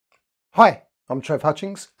Hi, I'm Trev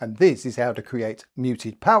Hutchings, and this is how to create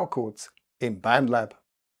muted power chords in Bandlab.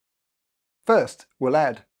 First, we'll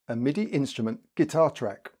add a MIDI instrument guitar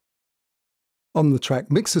track. On the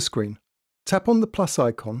track mixer screen, tap on the plus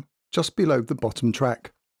icon just below the bottom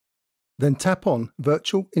track. Then tap on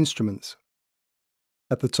Virtual Instruments.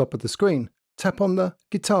 At the top of the screen, tap on the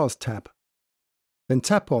Guitars tab. Then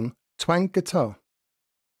tap on Twang Guitar.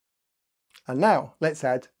 And now let's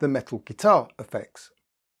add the metal guitar effects.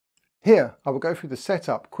 Here I will go through the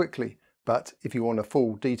setup quickly, but if you want a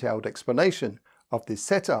full detailed explanation of this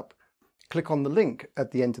setup, click on the link at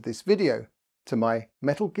the end of this video to my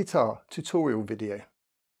metal guitar tutorial video.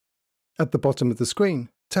 At the bottom of the screen,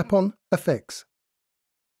 tap on Effects.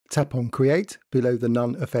 Tap on Create below the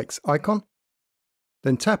None Effects icon.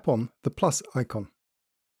 Then tap on the plus icon.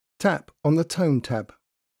 Tap on the Tone tab.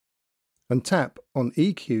 And tap on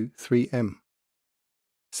EQ 3M.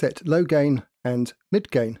 Set low gain and mid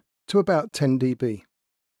gain to about 10 dB.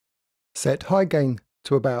 Set high gain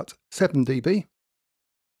to about 7 dB.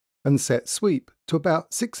 And set sweep to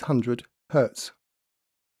about 600 Hz.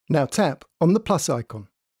 Now tap on the plus icon.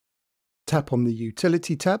 Tap on the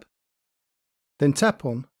Utility tab. Then tap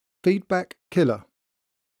on Feedback Killer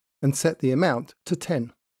and set the amount to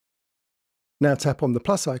 10. Now tap on the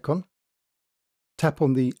plus icon. Tap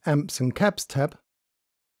on the Amps and Cabs tab.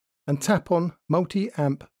 And tap on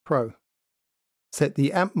Multi-Amp Pro. Set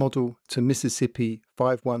the amp model to Mississippi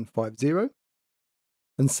 5150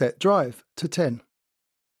 and set drive to 10.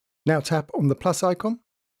 Now tap on the plus icon,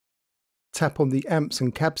 tap on the Amps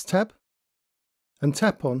and Cabs tab, and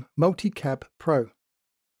tap on Multi-Cab Pro.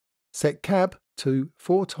 Set cab to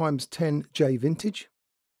 4x10J Vintage,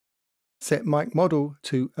 set mic model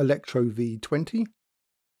to Electro V20,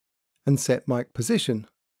 and set mic position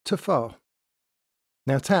to far.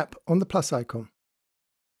 Now tap on the plus icon,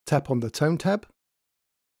 tap on the Tone tab,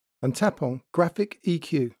 and tap on Graphic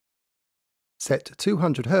EQ. Set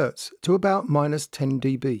 200 Hz to about -10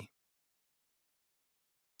 dB.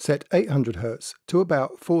 Set 800 Hz to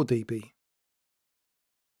about 4 dB.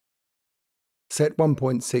 Set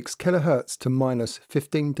 1.6 kHz to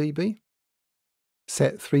 -15 dB.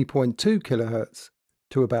 Set 3.2 kHz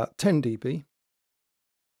to about 10 dB.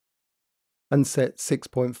 And set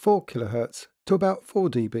 6.4 kHz to about 4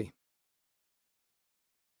 dB.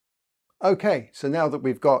 Okay, so now that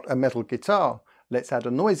we've got a metal guitar, let's add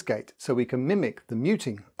a noise gate so we can mimic the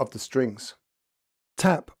muting of the strings.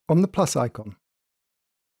 Tap on the plus icon.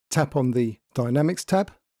 Tap on the Dynamics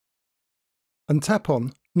tab. And tap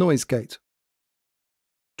on Noise Gate.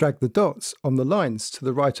 Drag the dots on the lines to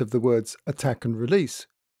the right of the words Attack and Release,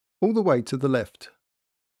 all the way to the left.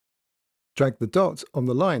 Drag the dot on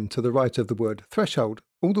the line to the right of the word Threshold,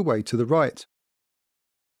 all the way to the right.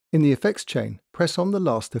 In the effects chain, press on the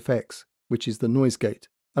last effects, which is the noise gate,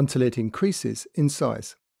 until it increases in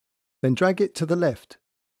size. Then drag it to the left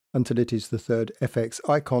until it is the third FX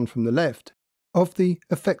icon from the left of the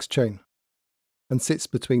effects chain and sits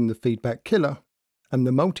between the Feedback Killer and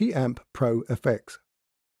the Multi-Amp Pro effects.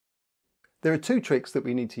 There are two tricks that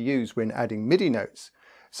we need to use when adding MIDI notes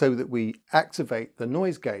so that we activate the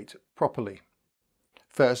noise gate properly.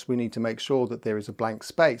 First, we need to make sure that there is a blank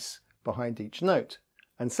space behind each note.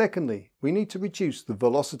 And secondly, we need to reduce the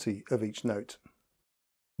velocity of each note.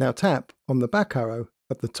 Now tap on the back arrow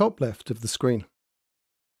at the top left of the screen.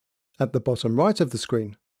 At the bottom right of the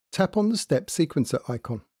screen, tap on the step sequencer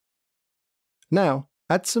icon. Now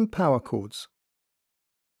add some power chords,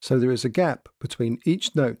 so there is a gap between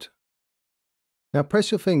each note. Now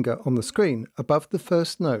press your finger on the screen above the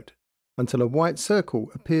first note until a white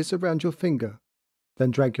circle appears around your finger.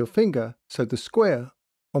 Then drag your finger so the square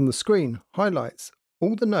on the screen highlights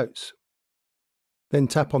all the notes. Then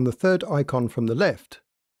tap on the third icon from the left,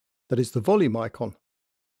 that is the volume icon.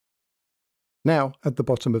 Now, at the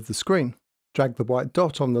bottom of the screen, drag the white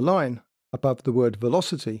dot on the line above the word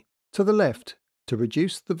velocity to the left to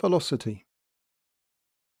reduce the velocity.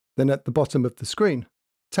 Then at the bottom of the screen,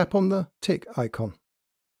 tap on the tick icon.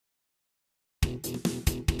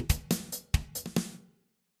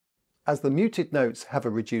 As the muted notes have a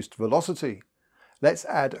reduced velocity, let's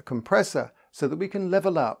add a compressor so that we can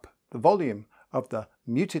level up the volume of the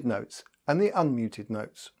muted notes and the unmuted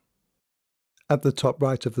notes. At the top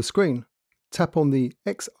right of the screen, tap on the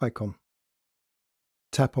X icon.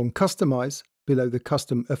 Tap on Customize below the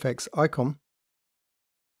Custom Effects icon.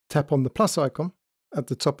 Tap on the plus icon at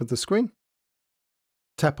the top of the screen.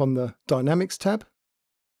 Tap on the Dynamics tab.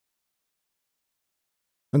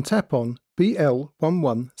 And tap on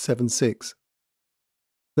BL1176.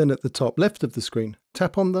 Then at the top left of the screen,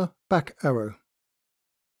 tap on the back arrow.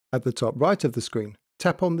 At the top right of the screen,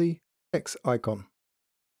 tap on the X icon.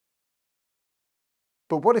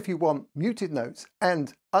 But what if you want muted notes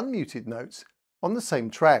and unmuted notes on the same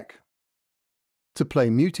track? To play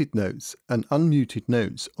muted notes and unmuted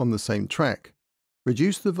notes on the same track,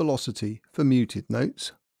 reduce the velocity for muted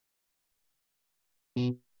notes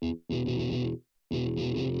and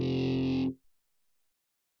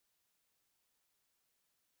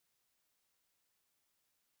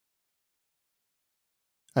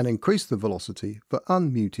increase the velocity for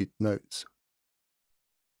unmuted notes.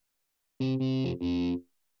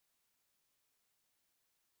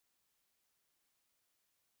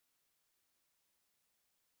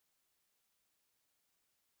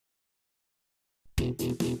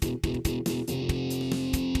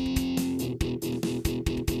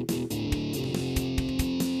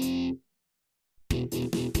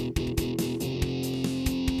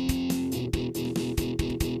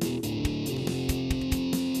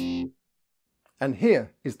 And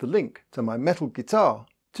here is the link to my metal guitar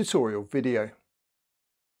tutorial video.